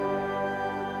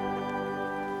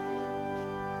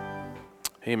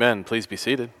Amen. Please be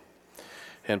seated.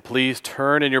 And please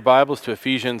turn in your Bibles to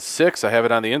Ephesians 6. I have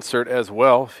it on the insert as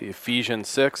well, Ephesians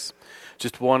 6.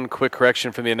 Just one quick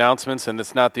correction from the announcements, and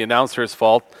it's not the announcer's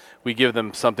fault. We give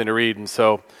them something to read, and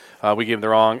so we gave them the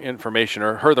wrong information,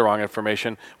 or her the wrong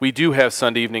information. We do have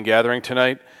Sunday evening gathering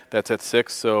tonight. That's at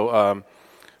 6, so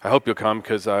I hope you'll come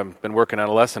because I've been working on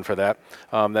a lesson for that.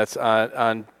 That's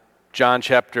on John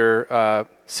chapter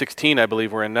 16, I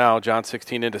believe we're in now, John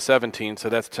 16 into 17, so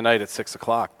that's tonight at 6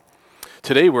 o'clock.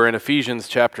 Today we're in Ephesians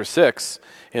chapter 6,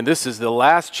 and this is the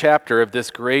last chapter of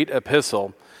this great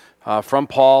epistle from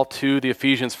Paul to the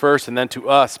Ephesians first, and then to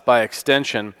us by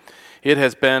extension. It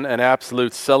has been an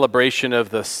absolute celebration of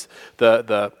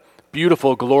the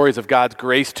beautiful glories of God's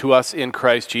grace to us in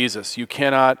Christ Jesus. You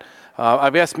cannot, I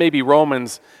guess maybe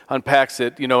Romans unpacks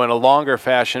it, in a longer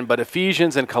fashion, but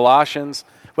Ephesians and Colossians,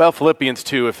 well, Philippians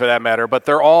too, for that matter, but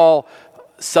they're all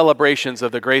celebrations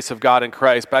of the grace of God in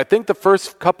Christ. But I think the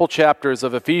first couple chapters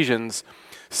of Ephesians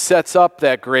sets up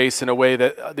that grace in a way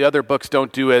that the other books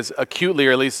don't do as acutely,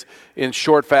 or at least in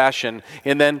short fashion.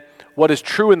 And then what is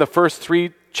true in the first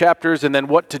 3 chapters, and then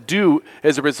what to do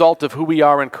as a result of who we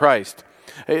are in Christ.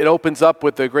 It opens up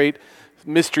with the great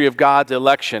mystery of God's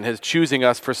election, His choosing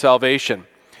us for salvation.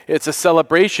 It's a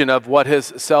celebration of what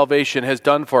His salvation has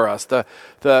done for us, the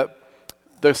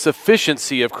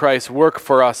sufficiency of Christ's work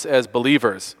for us as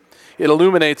believers. It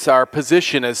illuminates our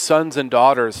position as sons and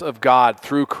daughters of God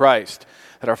through Christ,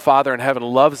 that our Father in heaven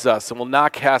loves us and will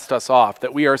not cast us off,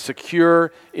 that we are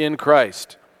secure in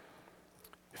Christ.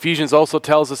 Ephesians also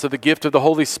tells us of the gift of the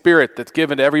Holy Spirit that's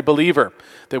given to every believer,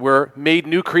 that we're made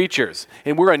new creatures,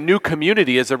 and we're a new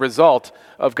community as a result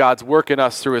of God's work in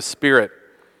us through His Spirit.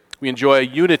 We enjoy a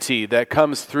unity that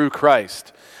comes through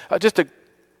Christ. Just a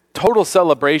total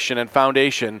celebration and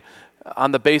foundation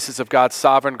on the basis of God's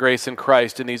sovereign grace in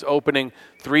Christ in these opening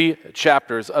 3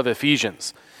 chapters of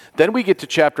Ephesians. Then we get to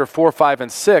chapter 4, 5,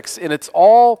 and 6, and it's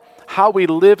all how we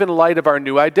live in light of our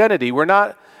new identity. We're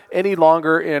not any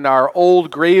longer in our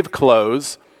old grave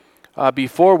clothes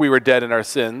before we were dead in our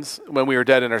sins, when we were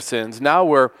dead in our sins. Now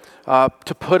we're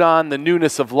to put on the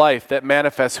newness of life that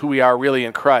manifests who we are really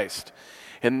in Christ.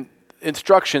 And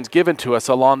instructions given to us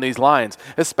along these lines,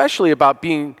 especially about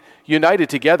being united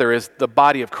together as the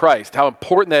body of Christ, how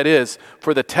important that is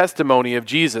for the testimony of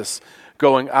Jesus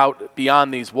going out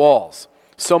beyond these walls.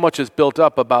 So much is built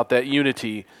up about that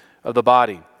unity of the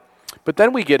body. But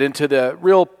then we get into the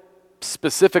real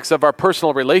specifics of our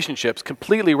personal relationships,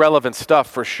 completely relevant stuff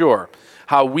for sure.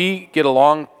 How we get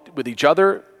along with each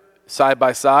other side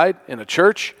by side in a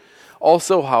church.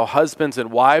 Also how husbands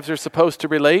and wives are supposed to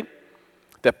relate.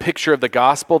 The picture of the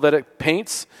gospel that it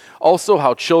paints. Also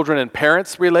how children and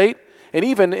parents relate. And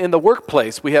even in the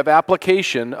workplace, we have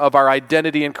application of our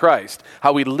identity in Christ.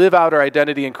 How we live out our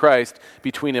identity in Christ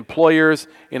between employers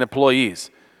and employees.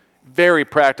 Very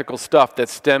practical stuff that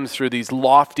stems through these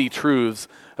lofty truths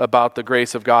about the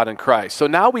grace of God in Christ. So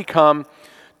now we come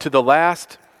to the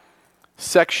last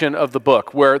section of the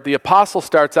book where the apostle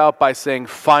starts out by saying,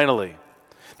 finally.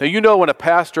 Now, when a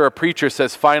pastor or a preacher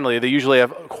says finally, they usually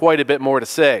have quite a bit more to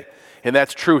say, and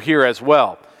that's true here as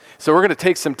well. So we're going to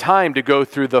take some time to go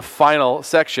through the final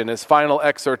section, his final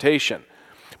exhortation.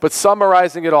 But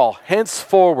summarizing it all,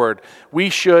 henceforward, we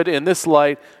should, in this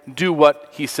light, do what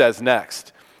he says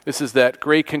next. This is that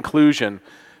great conclusion.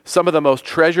 Some of the most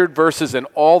treasured verses in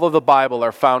all of the Bible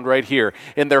are found right here.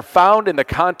 And they're found in the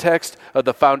context of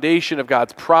the foundation of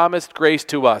God's promised grace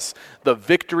to us. The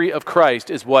victory of Christ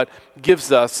is what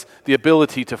gives us the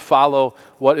ability to follow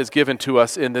what is given to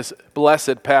us in this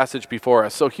blessed passage before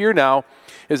us. So here now,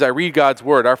 as I read God's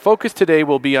word, our focus today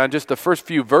will be on just the first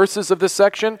few verses of this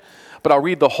section, but I'll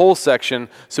read the whole section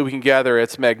so we can gather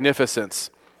its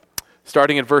magnificence.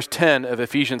 Starting in verse 10 of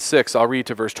Ephesians 6, I'll read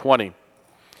to verse 20.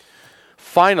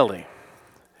 Finally,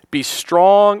 be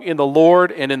strong in the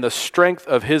Lord and in the strength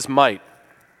of His might.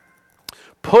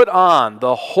 Put on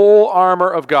the whole armor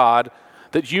of God,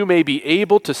 that you may be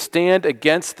able to stand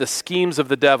against the schemes of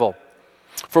the devil.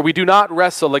 For we do not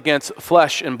wrestle against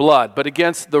flesh and blood, but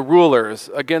against the rulers,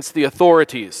 against the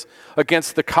authorities,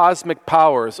 against the cosmic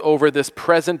powers over this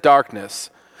present darkness,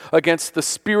 against the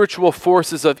spiritual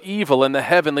forces of evil in the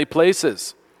heavenly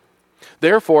places.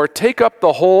 Therefore, take up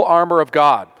the whole armor of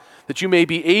God, that you may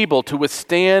be able to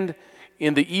withstand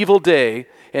in the evil day,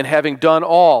 and having done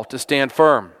all, to stand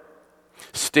firm.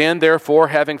 Stand therefore,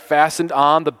 having fastened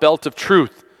on the belt of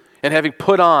truth, and having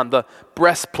put on the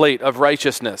breastplate of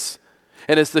righteousness,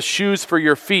 and as the shoes for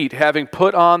your feet, having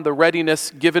put on the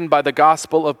readiness given by the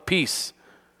gospel of peace.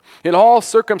 In all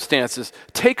circumstances,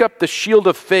 take up the shield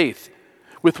of faith,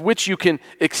 with which you can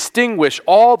extinguish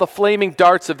all the flaming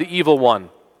darts of the evil one.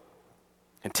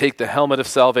 And take the helmet of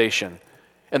salvation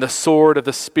and the sword of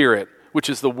the Spirit, which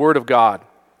is the word of God,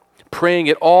 praying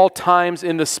at all times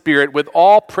in the Spirit with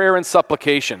all prayer and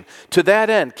supplication. To that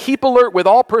end, keep alert with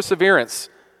all perseverance,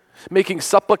 making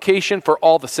supplication for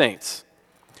all the saints,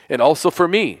 and also for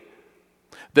me,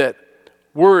 that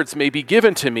words may be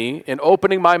given to me in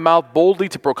opening my mouth boldly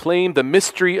to proclaim the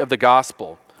mystery of the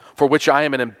gospel, for which I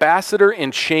am an ambassador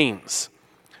in chains,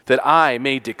 that I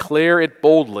may declare it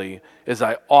boldly as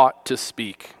I ought to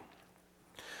speak.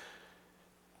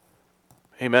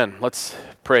 Amen. Let's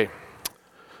pray.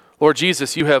 Lord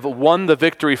Jesus, you have won the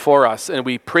victory for us, and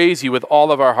we praise you with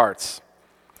all of our hearts.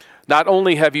 Not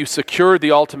only have you secured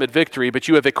the ultimate victory, but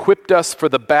you have equipped us for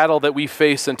the battle that we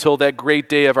face until that great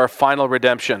day of our final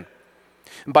redemption.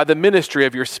 And by the ministry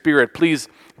of your Spirit, please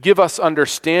give us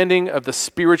understanding of the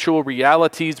spiritual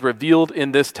realities revealed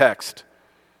in this text.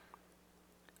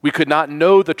 We could not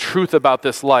know the truth about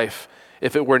this life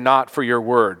if it were not for your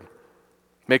word.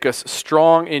 Make us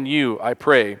strong in you, I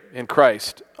pray, in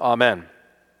Christ. Amen.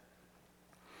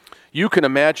 You can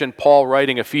imagine Paul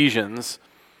writing Ephesians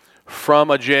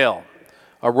from a jail,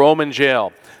 a Roman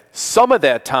jail. Some of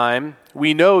that time,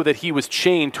 we know that he was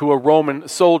chained to a Roman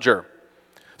soldier.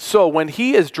 So when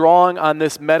he is drawing on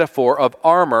this metaphor of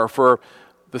armor for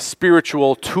the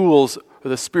spiritual tools or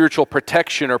the spiritual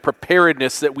protection or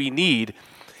preparedness that we need,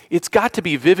 it's got to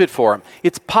be vivid for him.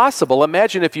 It's possible,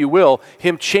 imagine if you will,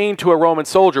 him chained to a Roman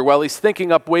soldier while he's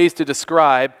thinking up ways to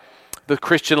describe the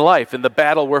Christian life and the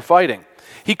battle we're fighting.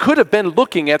 He could have been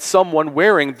looking at someone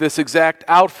wearing this exact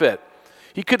outfit.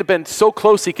 He could have been so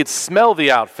close he could smell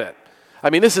the outfit. I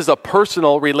mean, this is a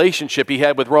personal relationship he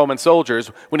had with Roman soldiers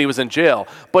when he was in jail.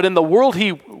 But in the world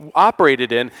he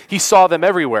operated in, he saw them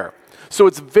everywhere. So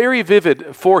it's very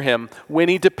vivid for him when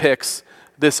he depicts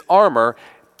this armor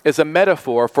as a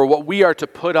metaphor for what we are to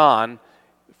put on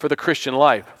for the Christian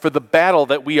life, for the battle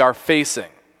that we are facing.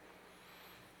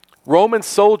 Roman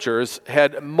soldiers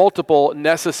had multiple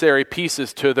necessary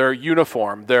pieces to their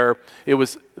uniform. It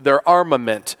was their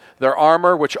armament, their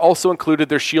armor, which also included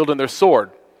their shield and their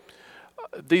sword.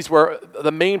 These were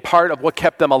the main part of what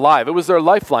kept them alive. It was their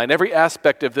lifeline, every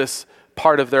aspect of this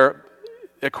part of their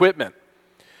equipment.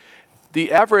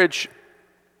 The average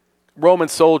Roman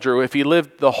soldier, if he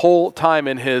lived the whole time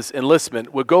in his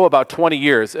enlistment, would go about 20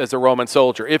 years as a Roman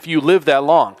soldier, if you lived that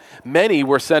long. Many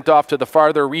were sent off to the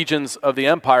farther regions of the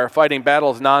empire, fighting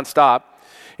battles nonstop.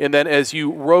 And then as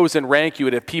you rose in rank, you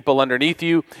would have people underneath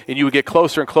you, and you would get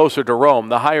closer and closer to Rome.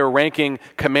 The higher-ranking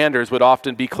commanders would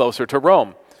often be closer to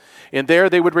Rome. And there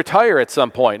they would retire at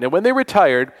some point. And when they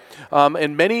retired,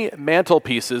 and many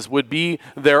mantelpieces would be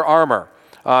their armor.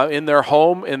 In their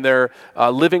home, in their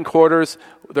living quarters,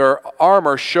 their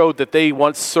armor showed that they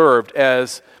once served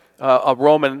as a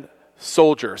Roman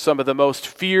soldier, some of the most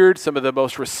feared, some of the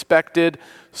most respected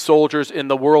soldiers in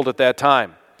the world at that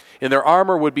time. And their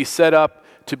armor would be set up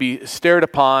to be stared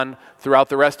upon throughout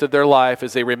the rest of their life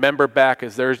as they remember back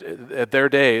at their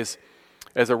days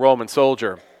as a Roman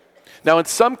soldier. Now, in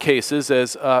some cases,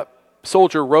 as a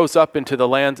soldier rose up into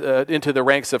the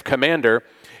ranks of commander,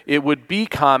 it would be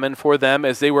common for them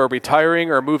as they were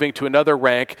retiring or moving to another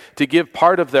rank to give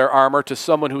part of their armor to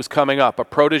someone who's coming up, a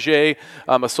protege,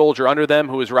 a soldier under them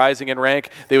who is rising in rank.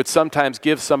 They would sometimes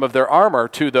give some of their armor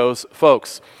to those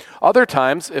folks. Other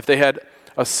times, if they had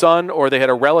a son or they had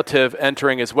a relative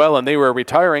entering as well and they were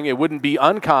retiring, it wouldn't be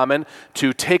uncommon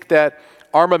to take that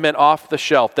armament off the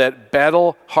shelf, that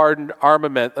battle-hardened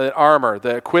armament, armor,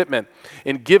 the equipment,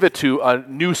 and give it to a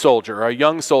new soldier, a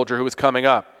young soldier who was coming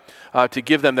up, to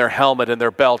give them their helmet and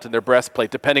their belt and their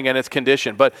breastplate, depending on its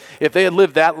condition. But if they had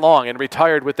lived that long and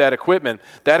retired with that equipment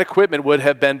would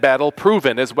have been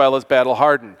battle-proven as well as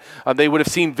battle-hardened. They would have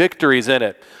seen victories in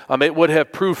it. It would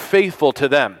have proved faithful to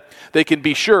them. They can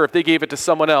be sure if they gave it to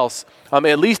someone else,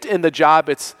 at least in the job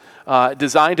it's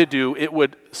designed to do, it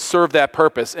would serve that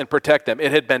purpose and protect them.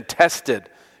 It had been tested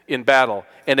in battle,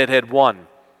 and it had won.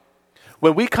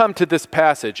 When we come to this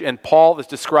passage, and Paul is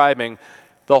describing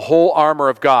the whole armor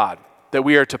of God that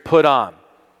we are to put on,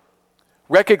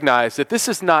 recognize that this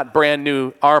is not brand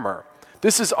new armor.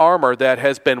 This is armor that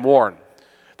has been worn.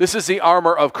 This is the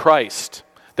armor of Christ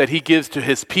that he gives to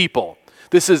his people.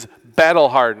 This is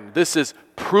battle-hardened. This is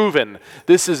proven.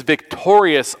 This is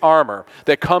victorious armor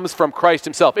that comes from Christ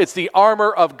himself. It's the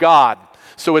armor of God,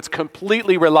 so it's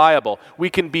completely reliable.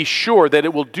 We can be sure that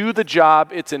it will do the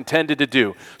job it's intended to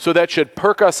do. So that should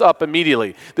perk us up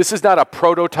immediately. This is not a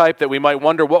prototype that we might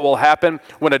wonder what will happen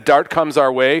when a dart comes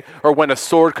our way or when a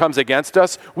sword comes against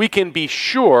us. We can be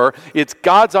sure it's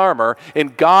God's armor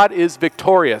and God is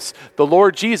victorious. The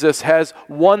Lord Jesus has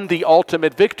won the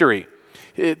ultimate victory.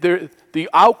 The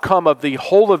outcome of the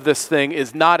whole of this thing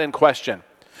is not in question.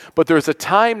 But there's a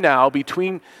time now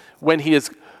between when he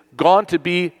is gone to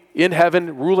be in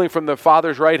heaven, ruling from the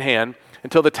Father's right hand,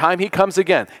 until the time he comes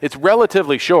again. It's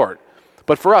relatively short.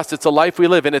 But for us, it's a life we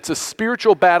live in. It's a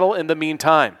spiritual battle in the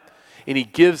meantime. And he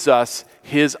gives us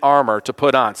his armor to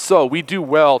put on. So we do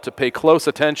well to pay close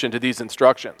attention to these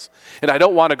instructions. And I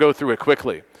don't want to go through it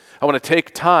quickly. I want to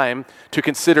take time to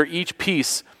consider each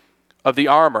piece of the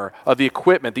armor, of the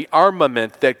equipment, the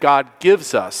armament that God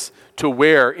gives us to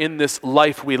wear in this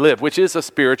life we live, which is a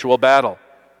spiritual battle.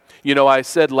 You know, I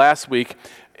said last week,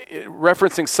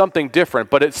 referencing something different,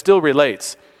 but it still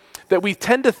relates, that we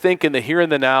tend to think in the here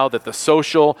and the now that the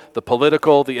social, the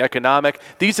political, the economic,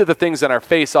 these are the things in our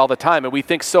face all the time, and we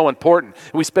think so important.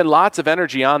 And we spend lots of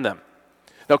energy on them.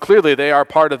 Now, clearly, they are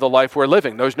part of the life we're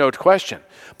living. There's no question.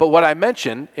 But what I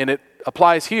mentioned, and it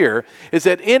applies here, is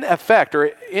that in effect, or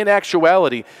in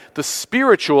actuality, the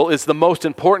spiritual is the most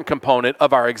important component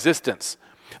of our existence.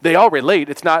 They all relate.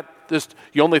 It's not just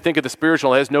you only think of the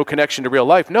spiritual, it has no connection to real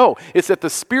life. No, it's that the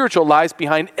spiritual lies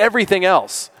behind everything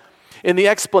else. And the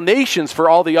explanations for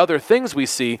all the other things we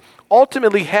see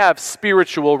ultimately have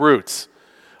spiritual roots.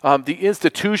 The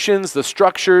institutions, the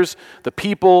structures, the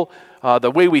people, the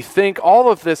way we think,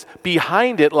 all of this,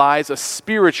 behind it lies a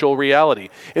spiritual reality.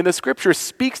 And the Scripture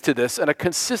speaks to this on a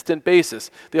consistent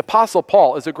basis. The Apostle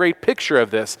Paul is a great picture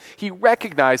of this. He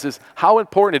recognizes how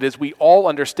important it is we all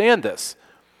understand this.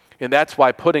 And that's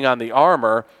why putting on the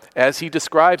armor, as he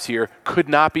describes here, could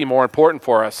not be more important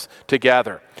for us to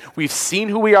gather. We've seen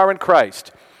who we are in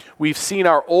Christ. We've seen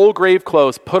our old grave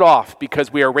clothes put off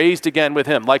because we are raised again with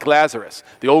him, like Lazarus.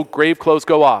 The old grave clothes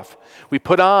go off. We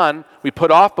put on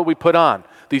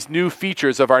these new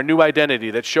features of our new identity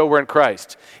that show we're in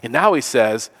Christ. And now he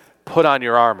says, put on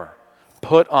your armor.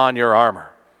 Put on your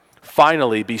armor.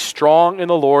 Finally, be strong in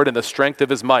the Lord and the strength of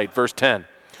his might. Verse 10.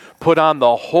 Put on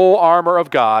the whole armor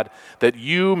of God that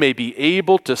you may be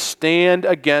able to stand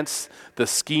against the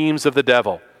schemes of the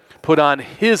devil. Put on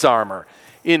his armor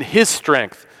in his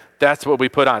strength. That's what we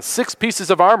put on. 6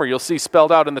 pieces of armor you'll see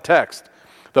spelled out in the text.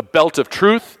 The belt of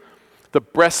truth, the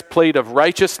breastplate of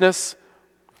righteousness,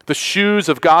 the shoes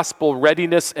of gospel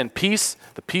readiness and peace,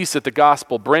 the peace that the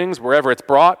gospel brings wherever it's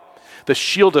brought, the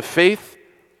shield of faith,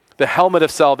 the helmet of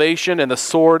salvation, and the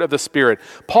sword of the Spirit.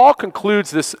 Paul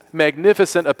concludes this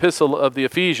magnificent epistle of the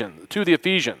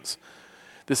Ephesians,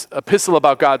 this epistle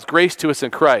about God's grace to us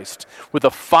in Christ, with a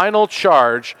final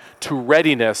charge to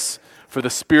readiness for the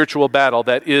spiritual battle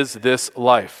that is this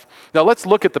life. Now let's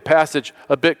look at the passage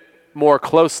a bit more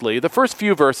closely. The first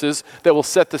few verses that will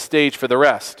set the stage for the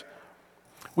rest.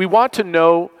 We want to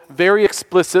know very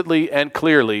explicitly and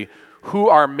clearly who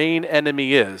our main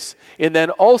enemy is, and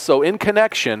then also in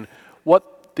connection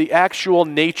what the actual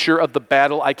nature of the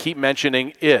battle I keep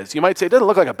mentioning is. You might say, it doesn't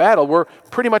look like a battle. We're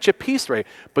pretty much at peace, right?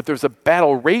 But there's a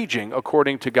battle raging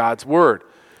according to God's word.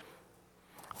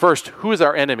 First, who is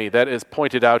our enemy that is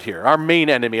pointed out here? Our main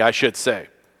enemy, I should say.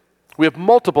 We have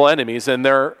multiple enemies, and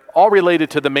they're all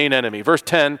related to the main enemy. Verse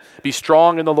 10, be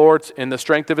strong in the Lord in the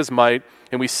strength of his might.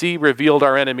 And we see revealed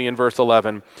our enemy in verse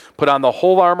 11. Put on the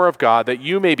whole armor of God that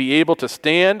you may be able to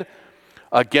stand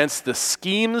against the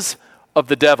schemes of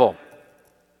the devil.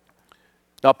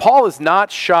 Now, Paul is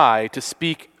not shy to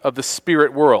speak of the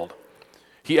spirit world.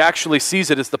 He actually sees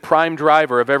it as the prime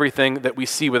driver of everything that we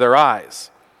see with our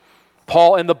eyes.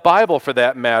 Paul, in the Bible for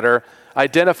that matter,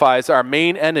 identifies our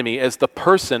main enemy as the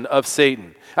person of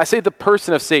Satan. I say the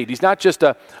person of Satan. He's not just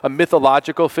a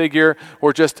mythological figure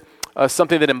or just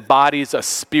something that embodies a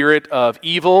spirit of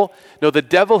evil. No, the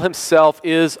devil himself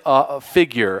is a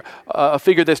figure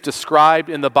that's described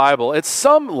in the Bible at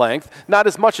some length, not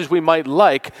as much as we might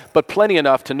like, but plenty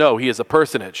enough to know he is a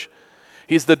personage.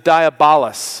 He's the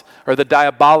diabolos, or the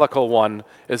diabolical one,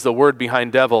 as the word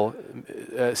behind devil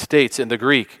states in the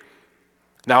Greek.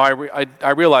 Now, I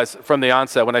realize from the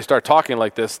onset when I start talking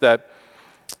like this that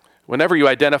whenever you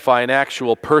identify an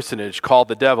actual personage called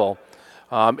the devil,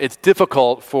 it's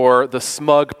difficult for the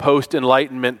smug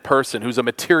post-enlightenment person who's a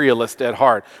materialist at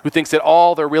heart, who thinks that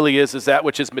all there really is that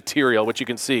which is material, which you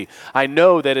can see. I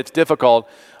know that it's difficult,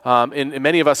 and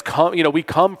many of us we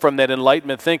come from that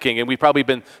enlightenment thinking, and we've probably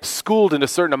been schooled in a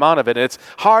certain amount of it, and it's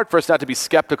hard for us not to be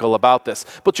skeptical about this.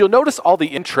 But you'll notice all the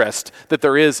interest that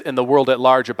there is in the world at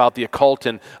large about the occult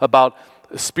and about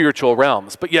spiritual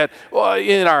realms. But yet,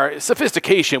 in our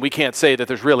sophistication, we can't say that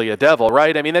there's really a devil,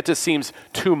 right? I mean, that just seems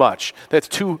too much. That's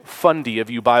too fundy of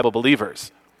you Bible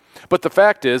believers. But the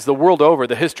fact is, the world over,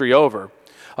 the history over,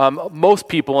 most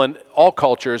people in all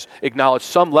cultures acknowledge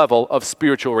some level of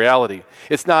spiritual reality.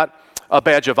 It's not a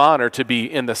badge of honor to be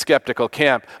in the skeptical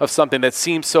camp of something that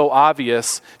seems so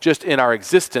obvious just in our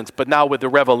existence, but now with the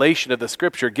revelation of the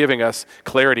Scripture giving us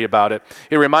clarity about it.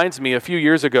 It reminds me, a few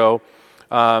years ago,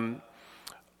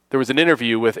 there was an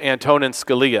interview with Antonin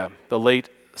Scalia, the late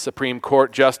Supreme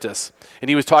Court Justice, and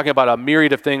he was talking about a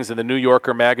myriad of things in the New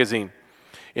Yorker magazine.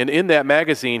 And in that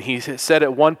magazine, he said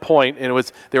at one point,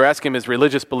 and they were asking him his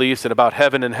religious beliefs and about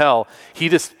heaven and hell, he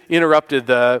just interrupted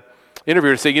the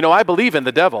interviewer to say, I believe in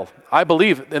the devil. I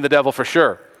believe in the devil for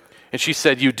sure. And she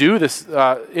said, you do? This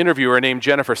interviewer named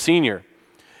Jennifer Senior.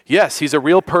 Yes, he's a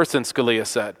real person, Scalia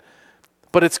said.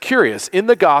 But it's curious. In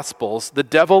the Gospels, the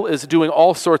devil is doing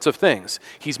all sorts of things.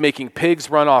 He's making pigs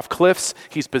run off cliffs.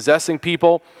 He's possessing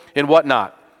people and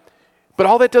whatnot. But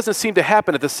all that doesn't seem to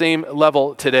happen at the same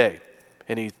level today.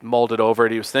 And he mulled it over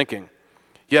and he was thinking,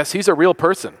 yes, he's a real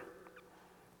person.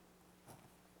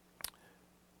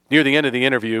 Near the end of the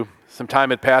interview, some time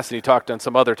had passed and he talked on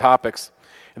some other topics.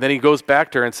 And then he goes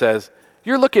back to her and says,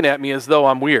 you're looking at me as though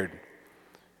I'm weird.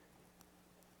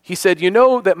 He said, you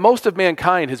know that most of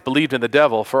mankind has believed in the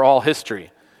devil for all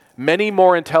history. Many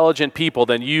more intelligent people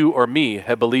than you or me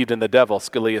have believed in the devil,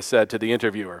 Scalia said to the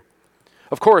interviewer.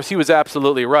 Of course, he was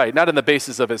absolutely right, not on the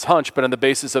basis of his hunch, but on the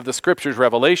basis of the Scripture's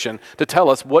revelation to tell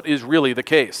us what is really the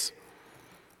case.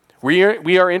 We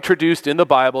are introduced in the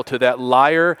Bible to that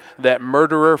liar, that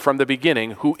murderer from the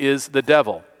beginning, who is the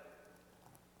devil.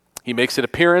 He makes an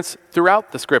appearance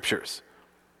throughout the Scriptures.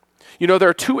 There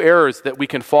are two errors that we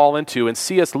can fall into, and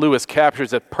C.S. Lewis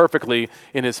captures it perfectly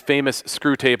in his famous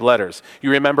Screwtape Letters.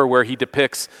 You remember where he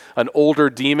depicts an older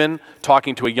demon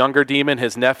talking to a younger demon,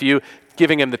 his nephew,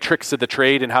 giving him the tricks of the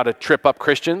trade and how to trip up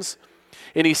Christians?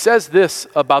 And he says this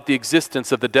about the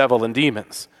existence of the devil and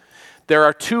demons. There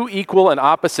are two equal and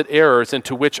opposite errors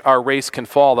into which our race can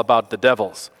fall about the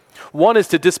devils. One is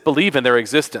to disbelieve in their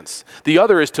existence. The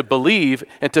other is to believe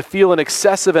and to feel an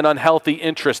excessive and unhealthy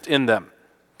interest in them.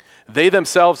 They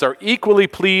themselves are equally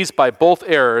pleased by both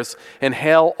errors and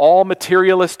hail all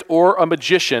materialist or a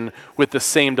magician with the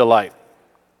same delight.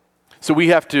 So we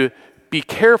have to be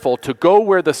careful to go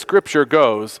where the Scripture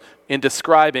goes in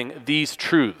describing these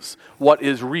truths, what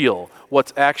is real,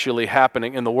 what's actually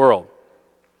happening in the world.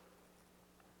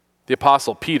 The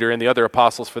Apostle Peter, and the other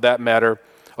apostles for that matter,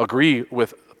 agree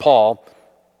with Paul.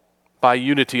 By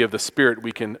unity of the Spirit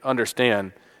we can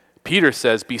understand. Peter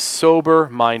says, be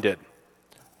sober-minded.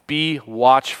 Be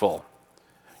watchful.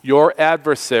 Your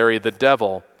adversary, the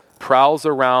devil, prowls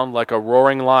around like a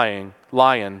roaring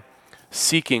lion,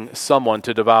 seeking someone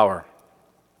to devour.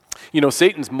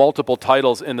 Satan's multiple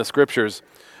titles in the Scriptures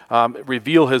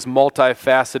reveal his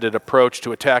multifaceted approach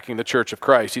to attacking the Church of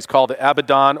Christ. He's called the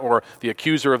Abaddon, or the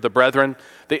accuser of the brethren,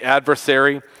 the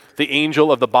adversary, the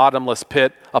angel of the bottomless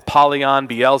pit, Apollyon,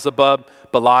 Beelzebub,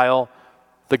 Belial,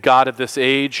 the god of this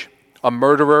age, a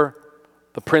murderer,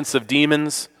 the prince of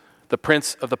demons, the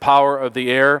prince of the power of the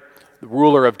air, the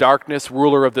ruler of darkness,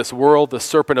 ruler of this world, the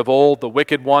serpent of old, the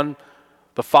wicked one,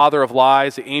 the father of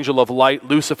lies, the angel of light,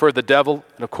 Lucifer, the devil,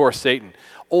 and of course Satan.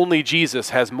 Only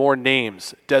Jesus has more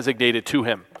names designated to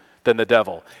him than the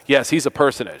devil. Yes, he's a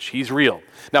personage. He's real.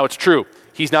 Now, it's true.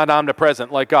 He's not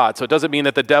omnipresent like God, so it doesn't mean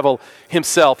that the devil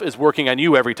himself is working on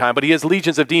you every time, but he has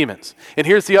legions of demons. And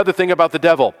here's the other thing about the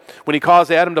devil. When he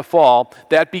caused Adam to fall,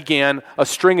 that began a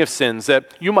string of sins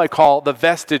that you might call the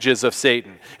vestiges of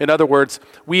Satan. In other words,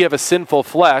 we have a sinful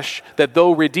flesh that,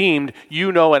 though redeemed,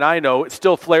 you know and I know, it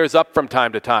still flares up from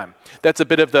time to time. That's a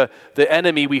bit of the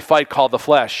enemy we fight called the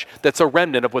flesh. That's a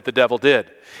remnant of what the devil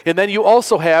did. And then you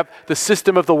also have the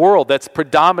system of the world that's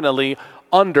predominantly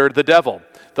under the devil.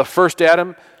 The first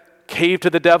Adam caved to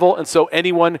the devil, and so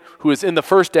anyone who is in the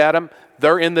first Adam,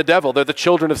 they're in the devil. They're the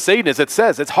children of Satan, as it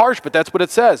says. It's harsh, but that's what it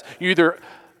says. You're either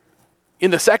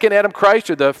in the second Adam, Christ,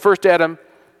 or the first Adam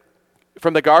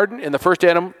from the garden, and the first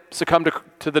Adam succumbed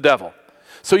to the devil.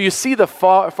 So you see the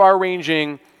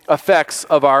far-ranging effects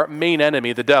of our main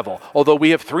enemy, the devil, although we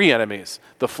have three enemies,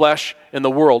 the flesh and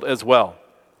the world as well.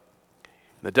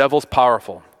 The devil's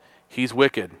powerful. He's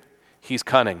wicked. He's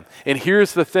cunning. And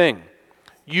here's the thing.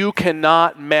 You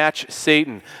cannot match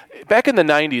Satan. Back in the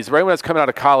 90s, right when I was coming out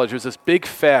of college, there was this big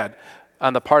fad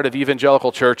on the part of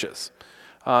evangelical churches.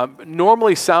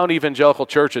 Normally sound evangelical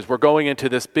churches were going into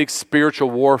this big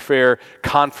spiritual warfare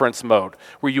conference mode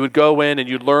where you would go in and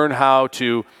you'd learn how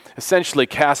to essentially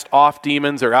cast off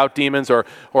demons or out demons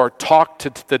or talk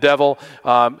to the devil,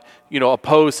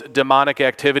 oppose demonic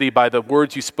activity by the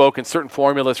words you spoke and certain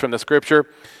formulas from the Scripture.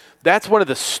 That's one of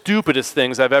the stupidest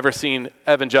things I've ever seen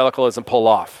evangelicalism pull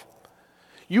off.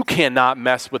 You cannot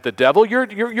mess with the devil.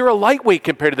 You're a lightweight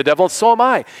compared to the devil, and so am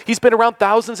I. He's been around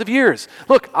thousands of years.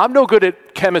 Look, I'm no good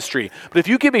at chemistry, but if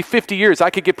you give me 50 years, I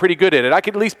could get pretty good at it. I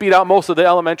could at least beat out most of the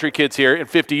elementary kids here in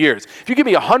 50 years. If you give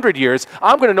me 100 years,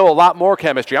 I'm going to know a lot more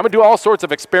chemistry. I'm going to do all sorts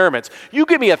of experiments. You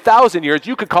give me 1,000 years,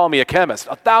 you could call me a chemist.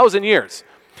 1,000 years.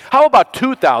 How about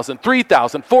 2,000,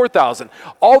 3,000, 4,000?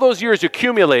 All those years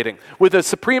accumulating with a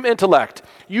supreme intellect.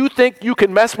 You think you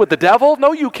can mess with the devil?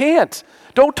 No, you can't.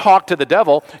 Don't talk to the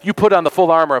devil. You put on the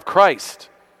full armor of Christ.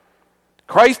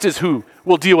 Christ is who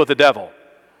will deal with the devil.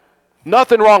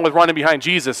 Nothing wrong with running behind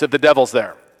Jesus if the devil's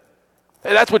there.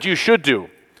 And that's what you should do,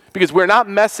 because we're not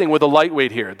messing with a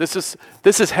lightweight here. This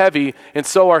is heavy, and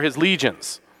so are his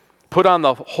legions. Put on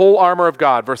the whole armor of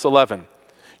God, verse 11.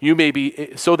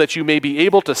 So that you may be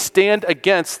able to stand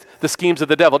against the schemes of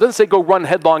the devil. It doesn't say go run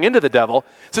headlong into the devil.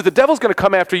 It says the devil's going to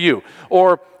come after you,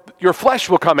 or your flesh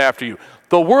will come after you.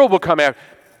 The world will come after you.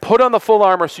 Put on the full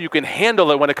armor so you can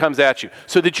handle it when it comes at you,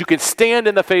 so that you can stand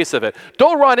in the face of it.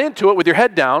 Don't run into it with your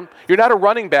head down. You're not a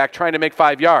running back trying to make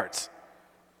 5 yards.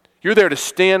 You're there to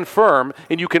stand firm,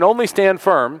 and you can only stand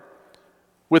firm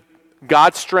with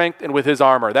God's strength and with his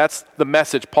armor. That's the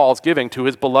message Paul's giving to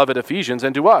his beloved Ephesians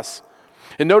and to us.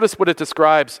 And notice what it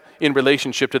describes in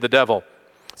relationship to the devil.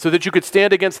 So that you could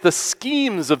stand against the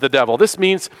schemes of the devil. This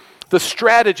means the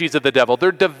strategies of the devil.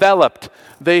 They're developed.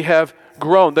 They have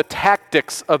grown. The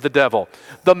tactics of the devil.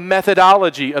 The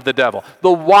methodology of the devil.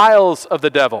 The wiles of the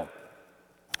devil.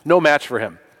 No match for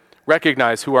him.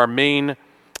 Recognize who our main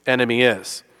enemy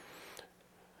is.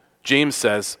 James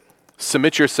says,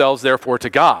 submit yourselves therefore to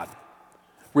God.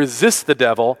 Resist the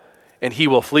devil and he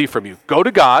will flee from you. Go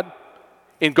to God.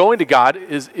 In going to God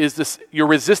is this, you're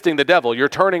resisting the devil. You're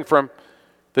turning from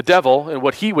the devil and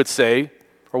what he would say,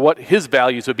 or what his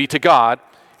values would be, to God,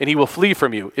 and he will flee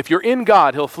from you. If you're in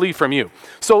God, he'll flee from you.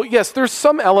 So yes, there's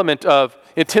some element of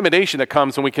intimidation that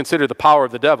comes when we consider the power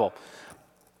of the devil.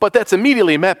 But that's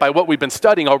immediately met by what we've been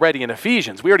studying already in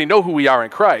Ephesians. We already know who we are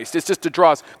in Christ. It's just to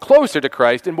draw us closer to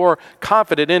Christ and more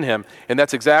confident in him. And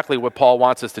that's exactly what Paul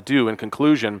wants us to do in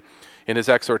conclusion in his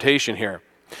exhortation here.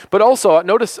 But also,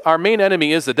 notice our main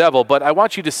enemy is the devil, but I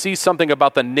want you to see something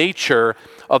about the nature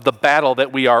of the battle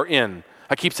that we are in.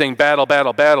 I keep saying battle,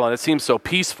 battle, battle, and it seems so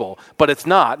peaceful, but it's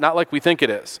not like we think it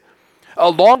is.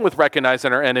 Along with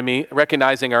recognizing our enemy,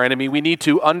 we need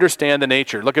to understand the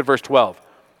nature. Look at verse 12.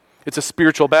 It's a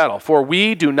spiritual battle. For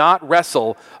we do not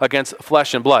wrestle against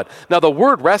flesh and blood. Now, the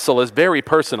word wrestle is very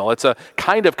personal. It's a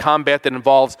kind of combat that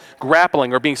involves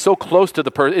grappling or being so close to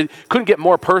the person. It couldn't get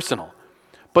more personal.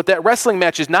 But that wrestling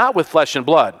match is not with flesh and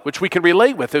blood, which we can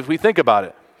relate with if we think about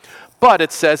it. But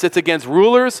it says it's against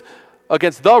rulers,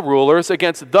 against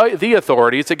the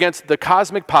authorities, against the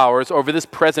cosmic powers over this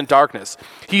present darkness.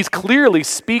 He's clearly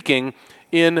speaking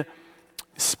in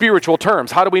spiritual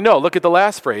terms. How do we know? Look at the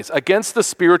last phrase. Against the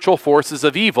spiritual forces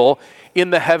of evil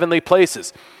in the heavenly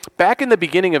places. Back in the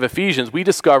beginning of Ephesians, we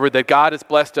discovered that God has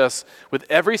blessed us with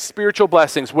every spiritual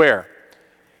blessings where?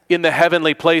 In the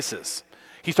heavenly places.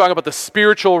 He's talking about the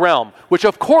spiritual realm, which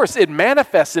of course it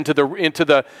manifests into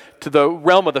the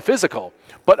realm of the physical.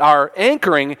 But our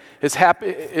anchoring is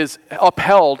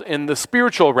upheld in the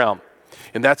spiritual realm.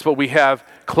 And that's what we have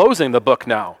closing the book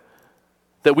now.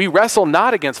 That we wrestle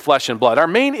not against flesh and blood. Our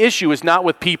main issue is not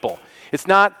with people. It's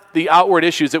not the outward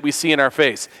issues that we see in our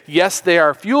face. Yes, they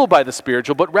are fueled by the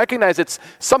spiritual, but recognize it's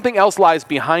something else lies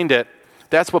behind it.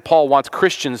 That's what Paul wants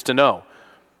Christians to know.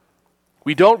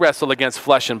 We don't wrestle against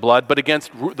flesh and blood, but against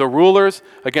the rulers,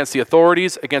 against the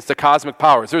authorities, against the cosmic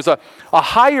powers. There's a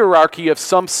hierarchy of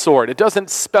some sort. It doesn't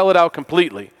spell it out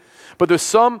completely, but there's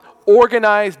some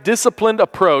organized, disciplined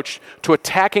approach to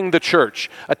attacking the church,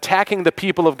 attacking the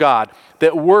people of God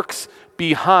that works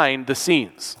behind the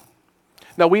scenes.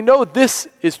 Now, we know this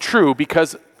is true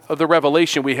because of the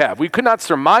revelation we have. We could not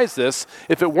surmise this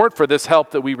if it weren't for this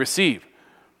help that we receive.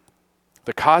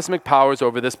 The cosmic powers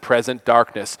over this present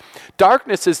darkness.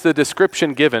 Darkness is the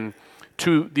description given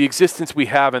to the existence we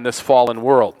have in this fallen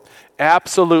world.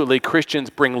 Absolutely,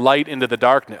 Christians bring light into the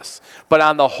darkness. But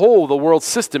on the whole, the world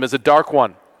system is a dark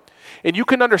one. And you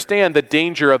can understand the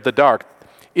danger of the dark.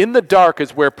 In the dark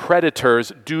is where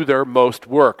predators do their most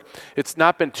work. It's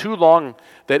not been too long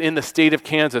that in the state of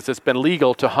Kansas it's been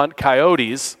legal to hunt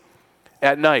coyotes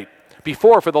at night.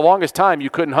 Before, for the longest time,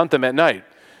 you couldn't hunt them at night.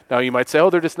 Now, you might say, oh,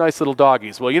 they're just nice little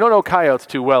doggies. Well, you don't know coyotes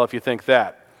too well if you think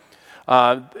that,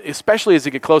 especially as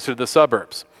you get closer to the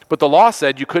suburbs. But the law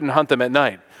said you couldn't hunt them at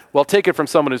night. Well, take it from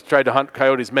someone who's tried to hunt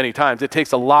coyotes many times. It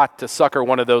takes a lot to sucker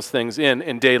one of those things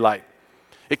in daylight.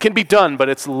 It can be done, but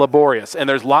it's laborious, and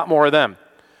there's a lot more of them.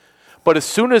 But as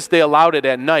soon as they allowed it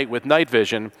at night with night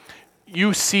vision,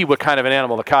 you see what kind of an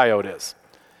animal the coyote is.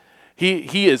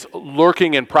 He is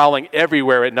lurking and prowling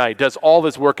everywhere at night, does all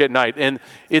his work at night. And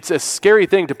it's a scary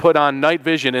thing to put on night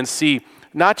vision and see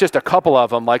not just a couple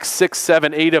of them, like 6,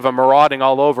 7, 8 of them marauding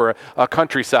all over a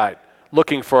countryside,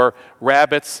 looking for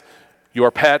rabbits,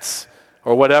 your pets,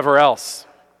 or whatever else.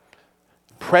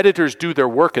 Predators do their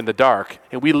work in the dark,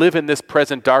 and we live in this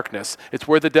present darkness. It's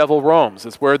where the devil roams.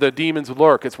 It's where the demons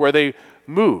lurk. It's where they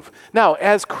move. Now,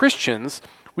 as Christians,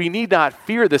 we need not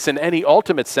fear this in any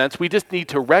ultimate sense. We just need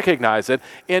to recognize it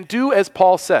and do as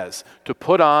Paul says, to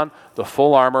put on the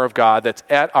full armor of God that's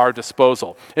at our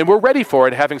disposal. And we're ready for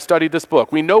it, having studied this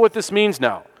book. We know what this means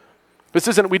now. This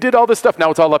isn't, we did all this stuff, now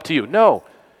it's all up to you. No,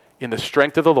 in the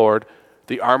strength of the Lord,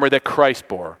 the armor that Christ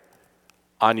bore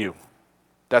on you.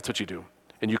 That's what you do.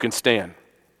 And you can stand.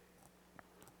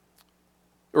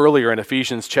 Earlier in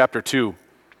Ephesians chapter 2,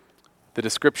 the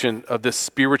description of this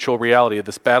spiritual reality, of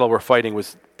this battle we're fighting,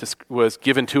 was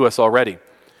given to us already.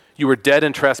 You were dead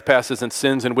in trespasses and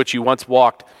sins in which you once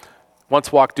walked.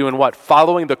 Once walked doing what?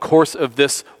 Following the course of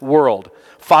this world.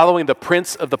 Following the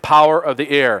prince of the power of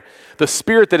the air. The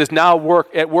spirit that is now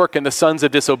at work in the sons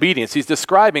of disobedience. He's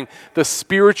describing the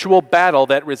spiritual battle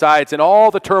that resides in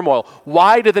all the turmoil.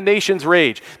 Why do the nations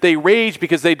rage? They rage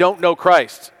because they don't know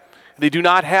Christ. They do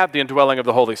not have the indwelling of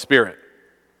the Holy Spirit.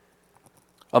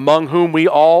 Among whom we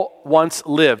all once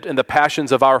lived in the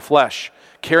passions of our flesh,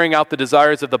 carrying out the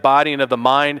desires of the body and of the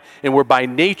mind, and were by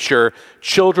nature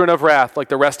children of wrath like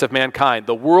the rest of mankind.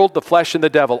 The world, the flesh, and the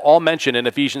devil, all mentioned in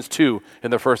Ephesians 2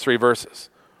 in the first 3 verses.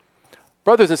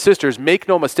 Brothers and sisters, make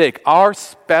no mistake, our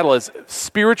battle is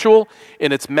spiritual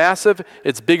and it's massive,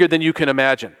 it's bigger than you can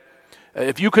imagine.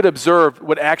 If you could observe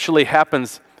what actually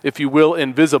happens, if you will,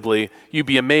 invisibly, you'd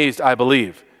be amazed, I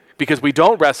believe. Because we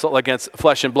don't wrestle against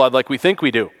flesh and blood like we think we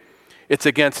do. It's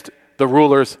against the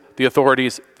rulers, the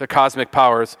authorities, the cosmic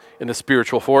powers, and the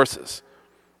spiritual forces.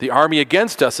 The army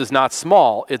against us is not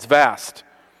small, it's vast.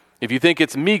 If you think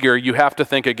it's meager, you have to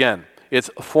think again. It's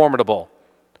formidable,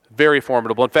 very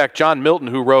formidable. In fact, John Milton,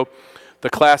 who wrote the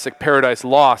classic Paradise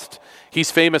Lost, he's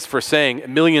famous for saying,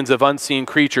 millions of unseen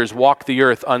creatures walk the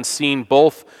earth unseen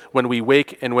both when we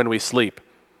wake and when we sleep.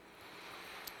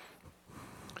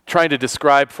 Trying to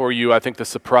describe for you, I think, the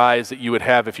surprise that you would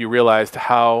have if you realized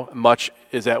how much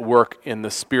is at work in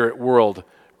the spirit world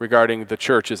regarding the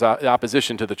church, is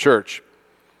opposition to the church.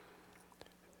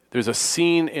 There's a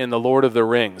scene in The Lord of the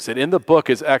Rings, and in the book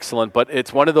is excellent, but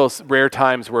it's one of those rare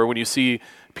times where when you see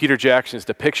Peter Jackson's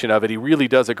depiction of it, he really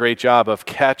does a great job of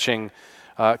capturing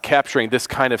this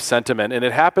kind of sentiment. And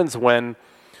it happens when,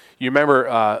 you remember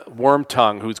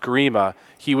Wormtongue, who's Grima,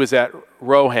 he was at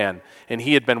Rohan, and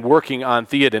he had been working on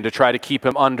Theoden to try to keep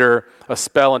him under a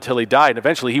spell until he died. And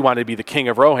eventually he wanted to be the king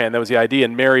of Rohan. That was the idea,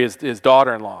 and marry his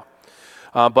daughter-in-law.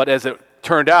 But as it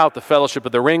turned out, the Fellowship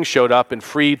of the Ring showed up and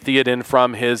freed Theoden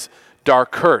from his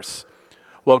dark curse.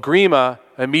 Well, Grima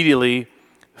immediately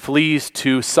flees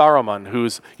to Saruman,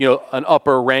 who's an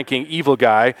upper-ranking evil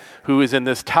guy who is in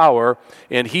this tower,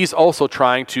 and he's also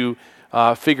trying to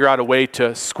figure out a way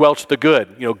to squelch the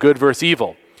good, good versus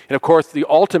evil. And of course, the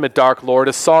ultimate Dark Lord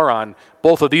is Sauron.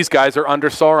 Both of these guys are under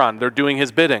Sauron. They're doing his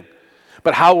bidding.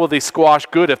 But how will they squash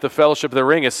good if the Fellowship of the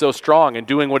Ring is so strong and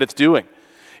doing what it's doing?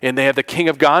 And they have the King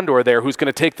of Gondor there who's going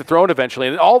to take the throne eventually.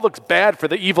 And it all looks bad for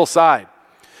the evil side.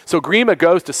 So Grima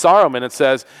goes to Saruman and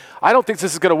says, I don't think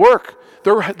this is going to work.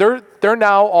 They're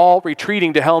now all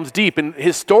retreating to Helm's Deep. And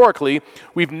historically,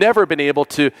 we've never been able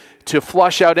to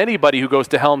flush out anybody who goes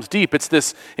to Helm's Deep. It's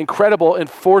this incredible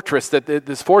fortress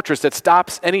that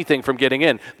stops anything from getting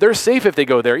in. They're safe if they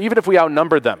go there, even if we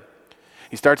outnumber them.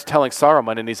 He starts telling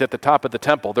Saruman, and he's at the top of the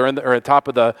temple. They're at the top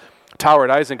of the tower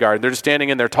at Isengard. And they're just standing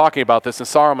in there talking about this, and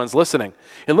Saruman's listening.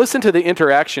 And listen to the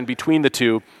interaction between the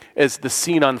two as the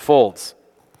scene unfolds.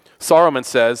 Saruman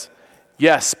says,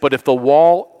 yes, but if the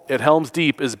wall at Helm's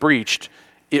Deep is breached,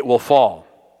 it will fall.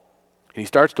 And he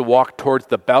starts to walk towards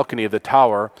the balcony of the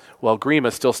tower while Grima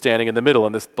is still standing in the middle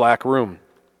in this black room.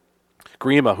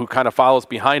 Grima, who kind of follows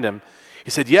behind him,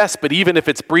 he said, yes, but even if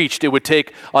it's breached, it would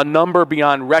take a number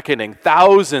beyond reckoning,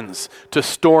 thousands to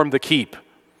storm the keep.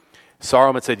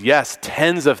 Saruman said, yes,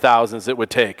 tens of thousands it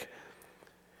would take.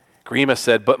 Grima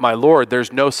said, but my lord,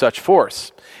 there's no such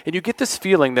force. And you get this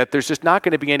feeling that there's just not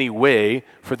going to be any way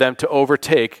for them to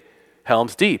overtake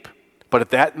Helm's Deep. But at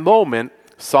that moment,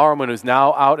 Saruman, who's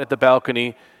now out at the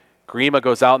balcony, Grima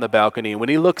goes out on the balcony, and when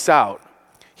he looks out,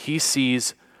 he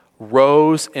sees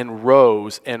rows and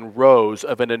rows and rows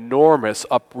of an enormous,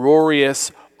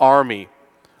 uproarious army,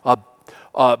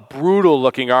 a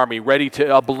brutal-looking army,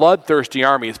 a bloodthirsty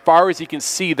army. As far as he can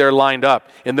see, they're lined up,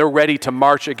 and they're ready to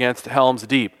march against Helm's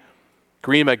Deep.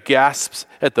 Grima gasps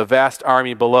at the vast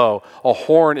army below. A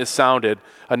horn is sounded,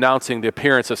 announcing the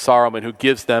appearance of Saruman, who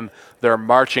gives them their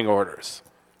marching orders.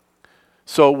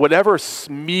 So whatever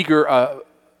meager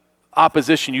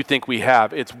opposition you think we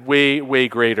have, it's way, way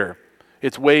greater.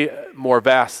 It's way more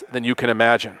vast than you can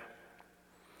imagine.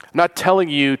 I'm not telling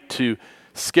you to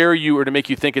scare you or to make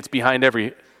you think it's behind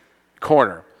every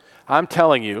corner. I'm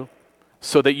telling you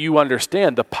so that you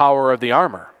understand the power of the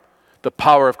armor, the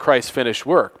power of Christ's finished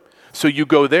work. So you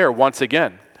go there once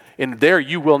again. And there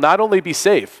you will not only be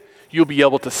safe, you'll be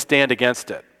able to stand against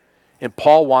it. And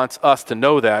Paul wants us to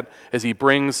know that as he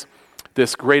brings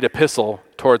this great epistle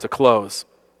towards a close.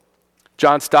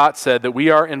 John Stott said that we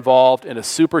are involved in a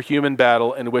superhuman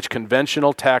battle in which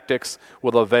conventional tactics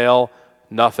will avail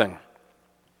nothing.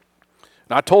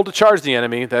 Not told to charge the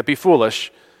enemy, that'd be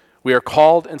foolish. We are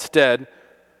called instead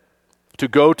to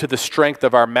go to the strength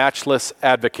of our matchless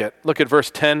advocate. Look at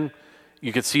verse 10.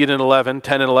 You can see it in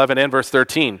 10 and 11, and verse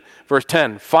 13. Verse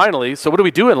 10, finally, so what do we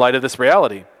do in light of this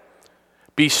reality?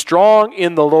 Be strong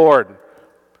in the Lord.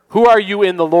 Who are you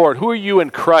in the Lord? Who are you in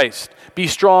Christ? Be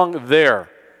strong there.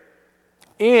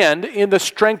 And in the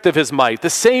strength of his might, the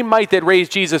same might that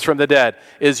raised Jesus from the dead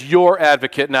is your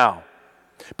advocate now.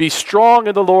 Be strong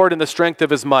in the Lord in the strength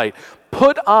of his might.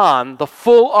 Put on the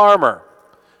full armor.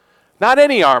 Not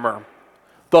any armor.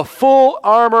 The full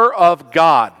armor of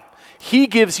God. He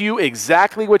gives you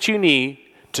exactly what you need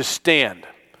to stand,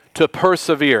 to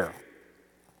persevere.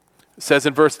 It says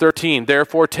in verse 13,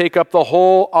 therefore take up the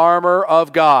whole armor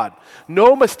of God.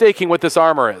 No mistaking what this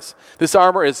armor is. This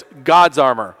armor is God's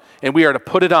armor, and we are to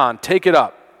put it on, take it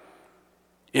up.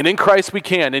 And in Christ we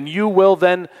can, and you will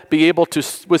then be able to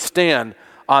withstand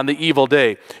on the evil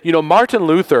day. You know, Martin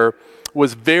Luther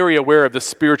was very aware of the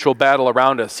spiritual battle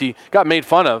around us. He got made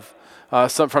fun of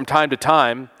from time to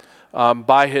time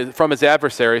from his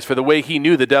adversaries for the way he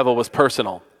knew the devil was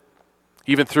personal.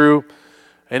 Even threw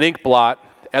an ink blot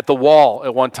at the wall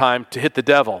at one time to hit the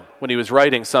devil when he was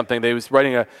writing something. He was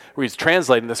writing where he was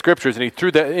translating the scriptures, and he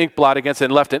threw the ink blot against it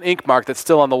and left an ink mark that's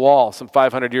still on the wall some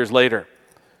 500 years later.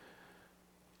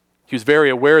 He was very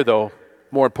aware, though,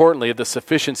 more importantly, of the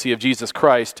sufficiency of Jesus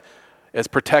Christ as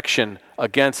protection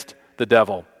against the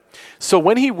devil. So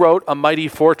when he wrote A Mighty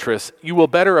Fortress, you will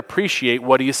better appreciate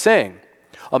what he is saying.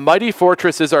 A mighty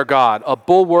fortress is our God, a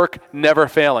bulwark never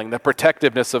failing, the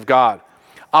protectiveness of God.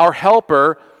 Our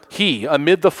helper, he,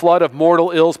 amid the flood of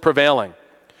mortal ills prevailing.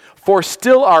 For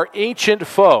still our ancient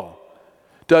foe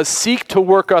does seek to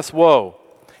work us woe.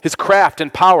 His craft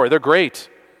and power, they're great.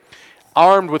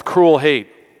 Armed with cruel hate,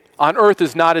 on earth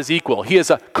is not his equal. He has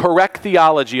a correct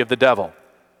theology of the devil.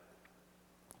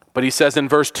 But he says in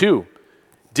verse 2,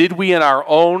 did we in our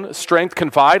own strength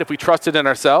confide if we trusted in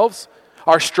ourselves?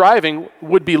 Our striving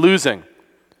would be losing.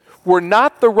 We're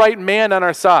not the right man on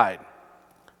our side,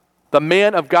 the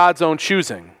man of God's own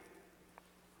choosing.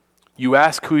 You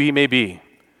ask who he may be.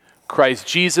 Christ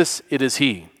Jesus, it is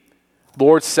he.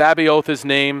 Lord Sabaoth his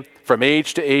name, from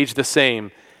age to age the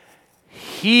same.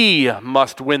 He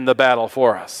must win the battle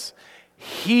for us.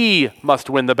 He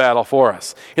must win the battle for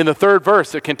us. In the third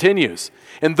verse, it continues.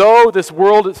 And though this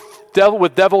world is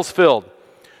with devils filled,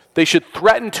 they should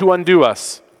threaten to undo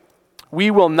us. We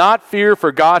will not fear,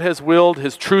 for God has willed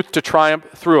his truth to triumph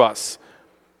through us.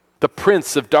 The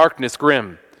prince of darkness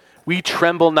grim, we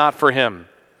tremble not for him.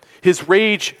 His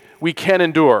rage we can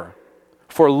endure,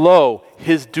 for lo,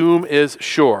 his doom is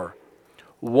sure.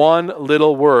 One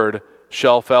little word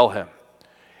shall fell him.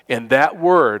 And that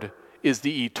word is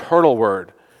the eternal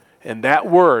word, and that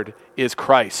word is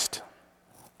Christ.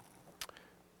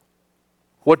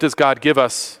 What does God give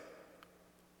us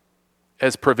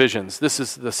as provisions? This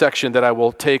is the section that I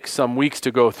will take some weeks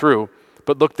to go through,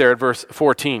 but look there at verse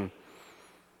 14.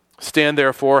 Stand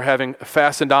therefore, having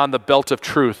fastened on the belt of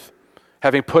truth,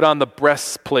 having put on the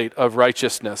breastplate of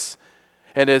righteousness,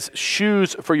 and as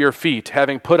shoes for your feet,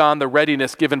 having put on the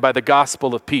readiness given by the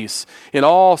gospel of peace. In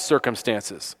all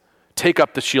circumstances, take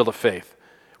up the shield of faith,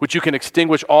 which you can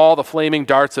extinguish all the flaming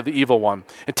darts of the evil one,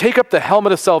 and take up the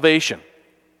helmet of salvation,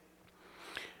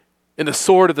 and the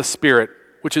sword of the Spirit,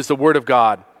 which is the word of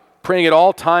God, praying at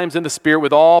all times in the Spirit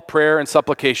with all prayer and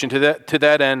supplication. To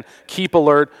that end, keep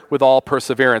alert with all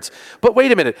perseverance. But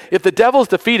wait a minute. If the devil's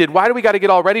defeated, why do we got to get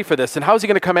all ready for this? And how is he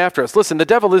going to come after us? Listen, the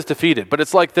devil is defeated, but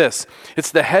it's like this. It's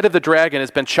the head of the dragon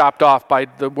has been chopped off by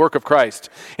the work of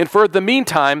Christ. And for the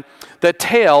meantime, the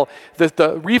tail,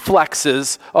 the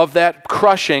reflexes of that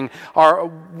crushing are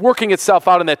working itself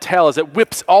out in that tail as it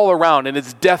whips all around in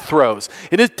its death throes.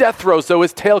 In his death throes, though,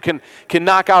 his tail can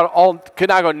knock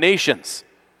out nations.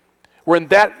 Where in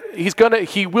that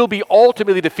he will be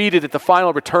ultimately defeated at the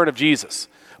final return of Jesus.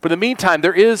 But in the meantime,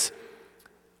 there is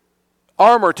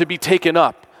armor to be taken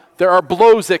up. There are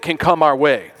blows that can come our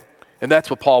way. And that's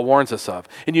what Paul warns us of.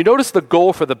 And you notice the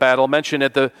goal for the battle mentioned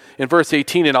in verse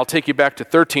 18, and I'll take you back to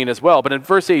 13 as well. But in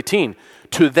verse 18,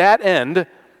 to that end,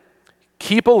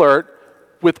 keep alert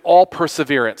with all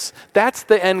perseverance. That's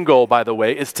the end goal, by the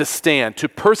way, is to stand, to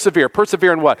persevere.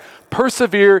 Persevere in what?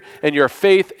 Persevere in your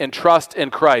faith and trust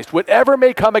in Christ. Whatever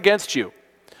may come against you,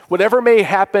 whatever may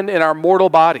happen in our mortal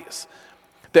bodies,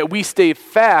 that we stay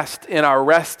fast in our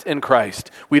rest in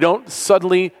Christ. We don't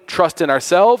suddenly trust in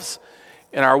ourselves,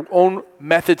 in our own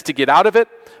methods to get out of it,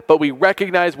 but we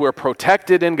recognize we're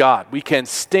protected in God. We can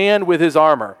stand with his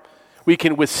armor. We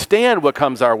can withstand what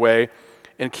comes our way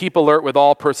and keep alert with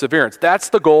all perseverance. That's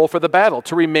the goal for the battle,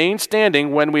 to remain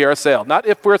standing when we are assailed. Not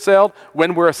if we're assailed,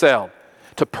 when we're assailed.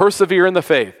 To persevere in the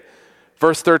faith.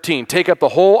 Verse 13, take up the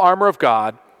whole armor of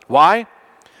God. Why?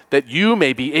 That you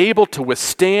may be able to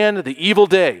withstand the evil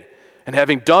day, and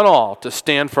having done all, to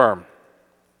stand firm.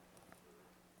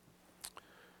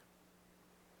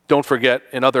 Don't forget,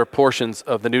 in other portions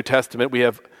of the New Testament, we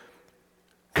have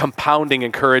compounding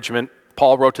encouragement.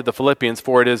 Paul wrote to the Philippians,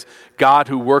 for it is God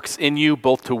who works in you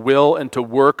both to will and to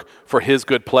work for his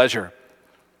good pleasure.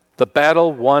 The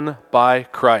battle won by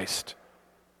Christ.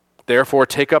 Therefore,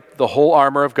 take up the whole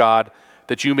armor of God,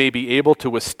 that you may be able to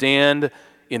withstand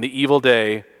in the evil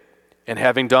day, and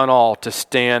having done all, to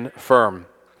stand firm.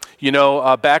 You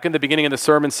know, back in the beginning of the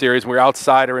sermon series, when we were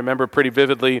outside, I remember pretty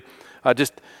vividly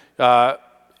the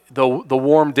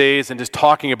warm days, and just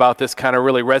talking about this kind of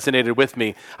really resonated with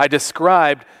me. I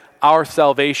described our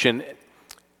salvation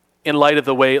in light of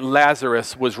the way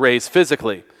Lazarus was raised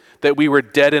physically, that we were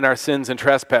dead in our sins and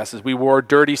trespasses. We wore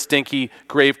dirty, stinky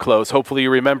grave clothes. Hopefully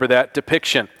you remember that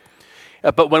depiction.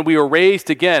 But when we were raised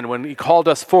again, when he called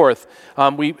us forth,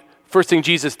 first thing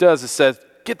Jesus does is says,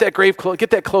 get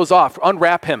that clothes off,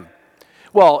 unwrap him.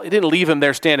 Well, it didn't leave him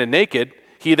there standing naked.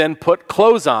 He then put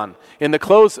clothes on. In the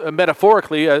clothes,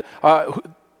 metaphorically,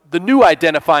 the new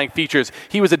identifying features.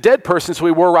 He was a dead person, so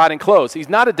he wore rotting clothes. He's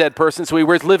not a dead person, so he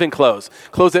wears living clothes.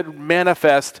 Clothes that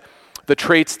manifest the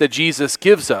traits that Jesus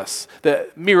gives us,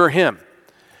 that mirror him.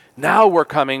 Now we're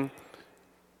coming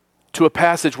to a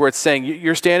passage where it's saying,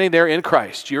 you're standing there in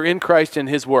Christ. You're in Christ in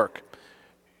his work.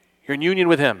 You're in union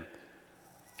with him.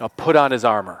 Now put on his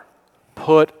armor.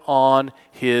 Put on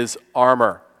his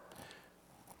armor.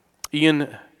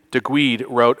 Ian DeGuede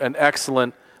wrote an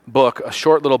excellent book, a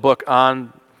short little book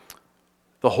on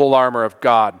the whole armor of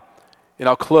God. And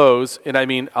I'll close, and I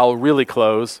mean I'll really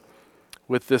close,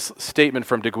 with this statement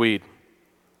from DeGuede.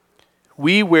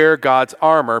 We wear God's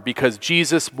armor because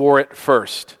Jesus wore it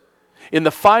first. In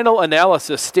the final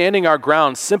analysis, standing our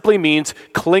ground simply means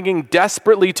clinging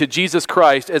desperately to Jesus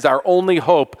Christ as our only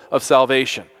hope of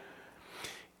salvation.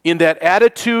 In that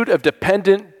attitude of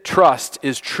dependent trust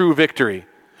is true victory.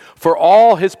 For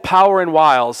all his power and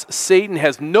wiles, Satan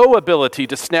has no ability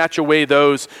to snatch away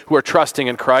those who are trusting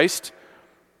in Christ,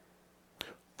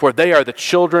 for they are the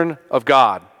children of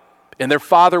God, and their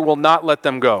Father will not let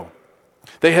them go.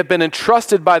 They have been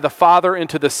entrusted by the Father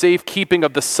into the safekeeping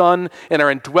of the Son and are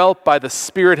indwelt by the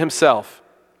Spirit himself.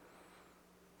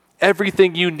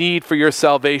 Everything you need for your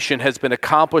salvation has been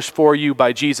accomplished for you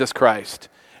by Jesus Christ,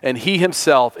 and he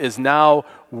himself is now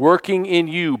working in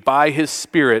you by his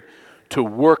Spirit to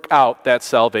work out that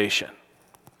salvation.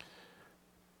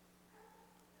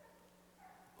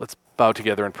 Let's bow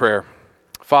together in prayer.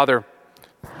 Father,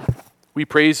 we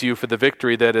praise you for the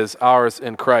victory that is ours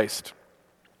in Christ.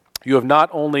 You have not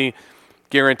only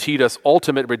guaranteed us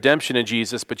ultimate redemption in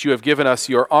Jesus, but you have given us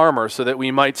your armor so that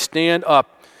we might stand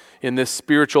up in this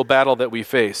spiritual battle that we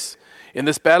face. In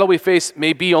this battle we face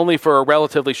may be only for a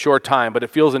relatively short time, but it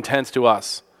feels intense to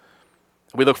us.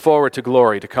 We look forward to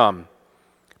glory to come.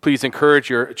 Please encourage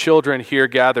your children here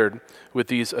gathered with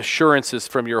these assurances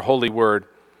from your holy word.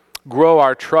 Grow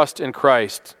our trust in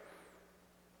Christ,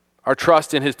 our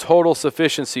trust in his total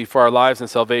sufficiency for our lives and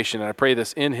salvation. And I pray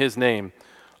this in his name.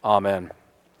 Amen.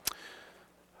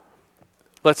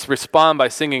 Let's respond by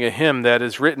singing a hymn that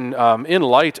is written in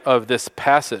light of this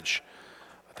passage.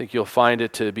 I think you'll find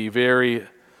it to be very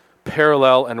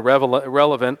parallel and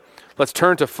relevant. Let's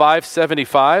turn to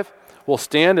 575. We'll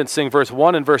stand and sing verse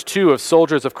 1 and verse 2 of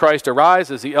Soldiers of Christ Arise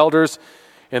as the elders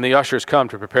and the ushers come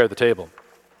to prepare the table.